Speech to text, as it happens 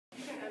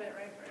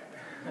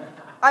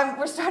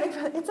We're starting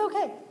from, it's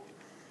okay.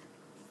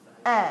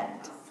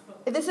 And.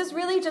 This is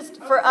really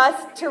just for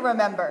us to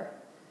remember.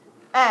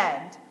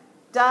 And.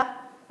 Da,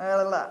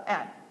 la, la,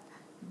 and.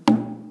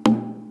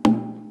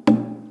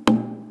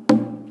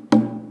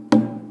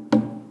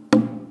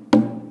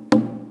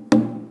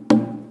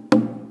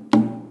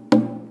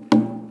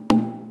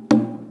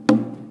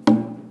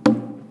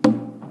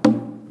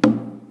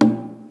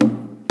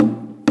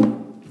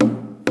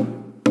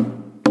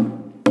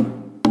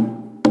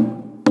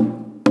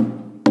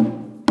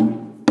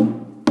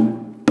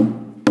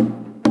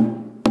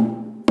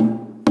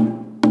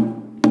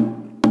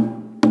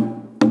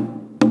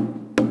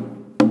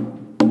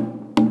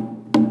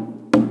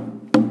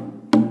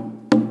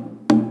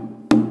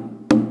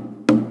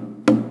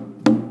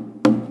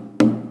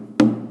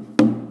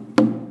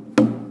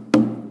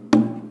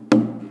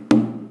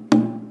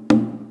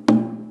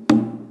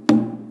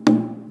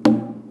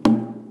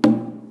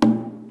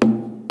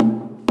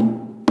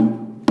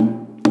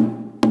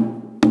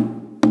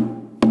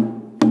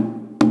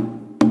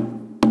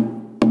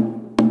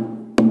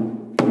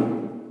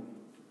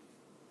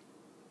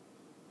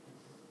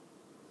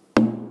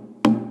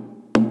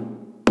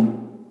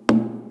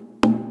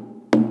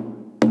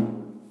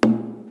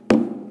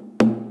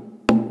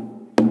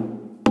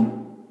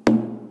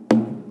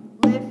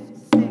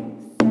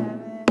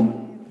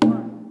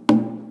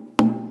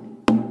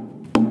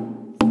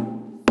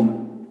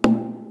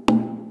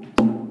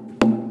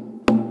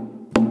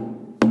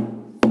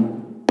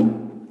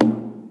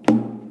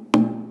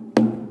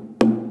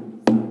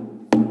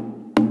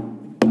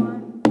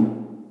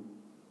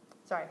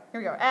 Sorry,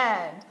 here we go.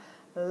 And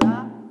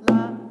la,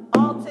 la,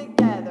 all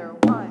together.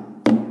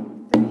 1,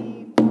 2,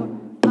 3, 4,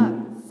 up.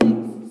 6,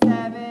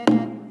 7,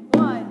 and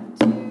 1,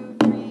 2,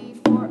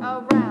 3, 4,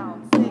 around.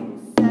 6,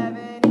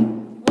 7,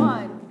 8.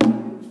 1,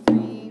 2,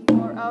 3,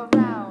 4,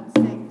 around.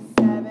 6,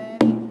 7,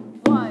 8.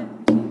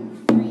 1,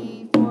 2,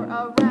 3, 4,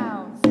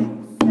 around. 6,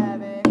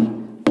 7,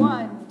 8.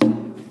 1,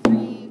 2,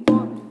 3,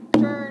 4.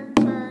 Turn,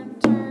 turn,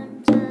 turn,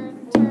 turn,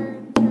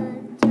 turn,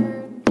 turn,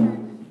 turn, turn,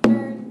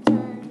 turn,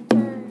 turn,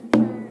 turn,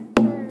 turn,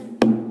 turn.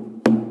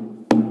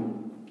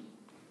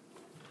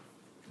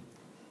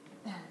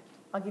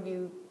 I'll give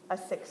you a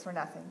 6 for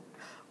nothing.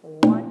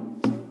 1,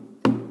 2,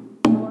 3,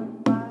 4,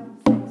 5,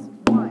 6.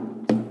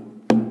 1,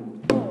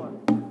 2, 4.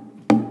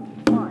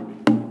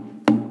 1,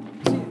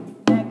 2.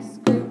 Next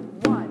group.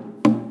 1,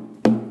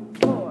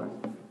 4.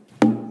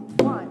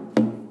 1,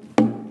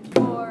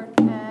 4,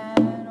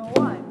 and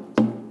 1.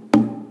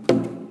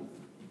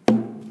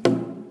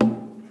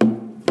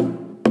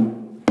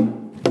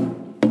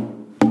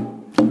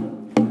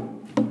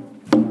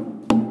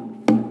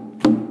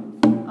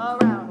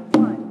 Around.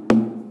 1.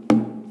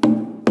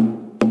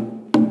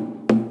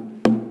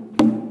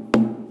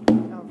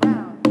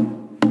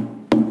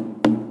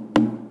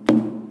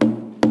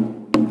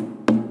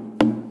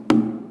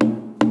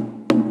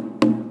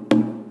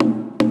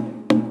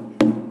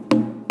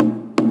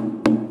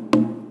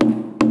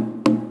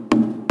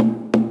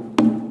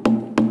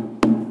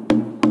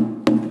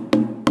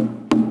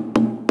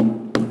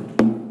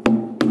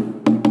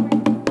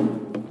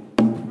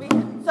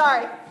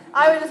 Sorry,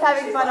 I was just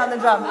having fun on the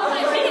drum. La, la,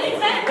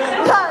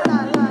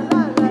 la,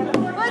 la,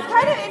 la. Well, it's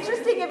kind of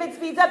interesting if it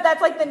speeds up.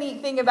 That's like the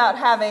neat thing about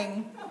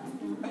having.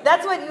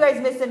 That's what you guys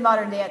miss in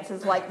modern dance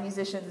is like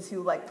musicians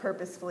who like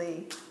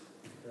purposefully.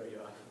 Throw you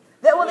off.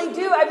 Well, they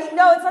do. I mean,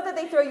 no, it's not that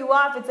they throw you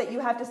off. It's that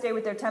you have to stay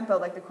with their tempo.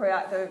 Like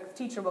the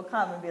teacher will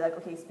come and be like,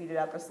 okay, speed it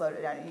up or slow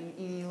it down.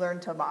 You learn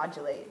to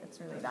modulate.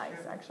 It's really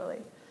nice, actually.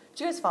 Did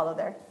you guys follow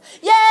there?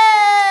 Yay!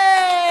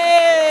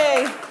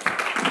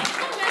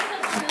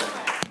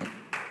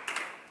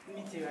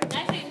 Me too.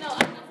 Actually, no,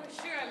 I know for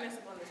sure I messed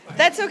up on this part.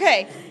 That's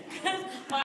okay.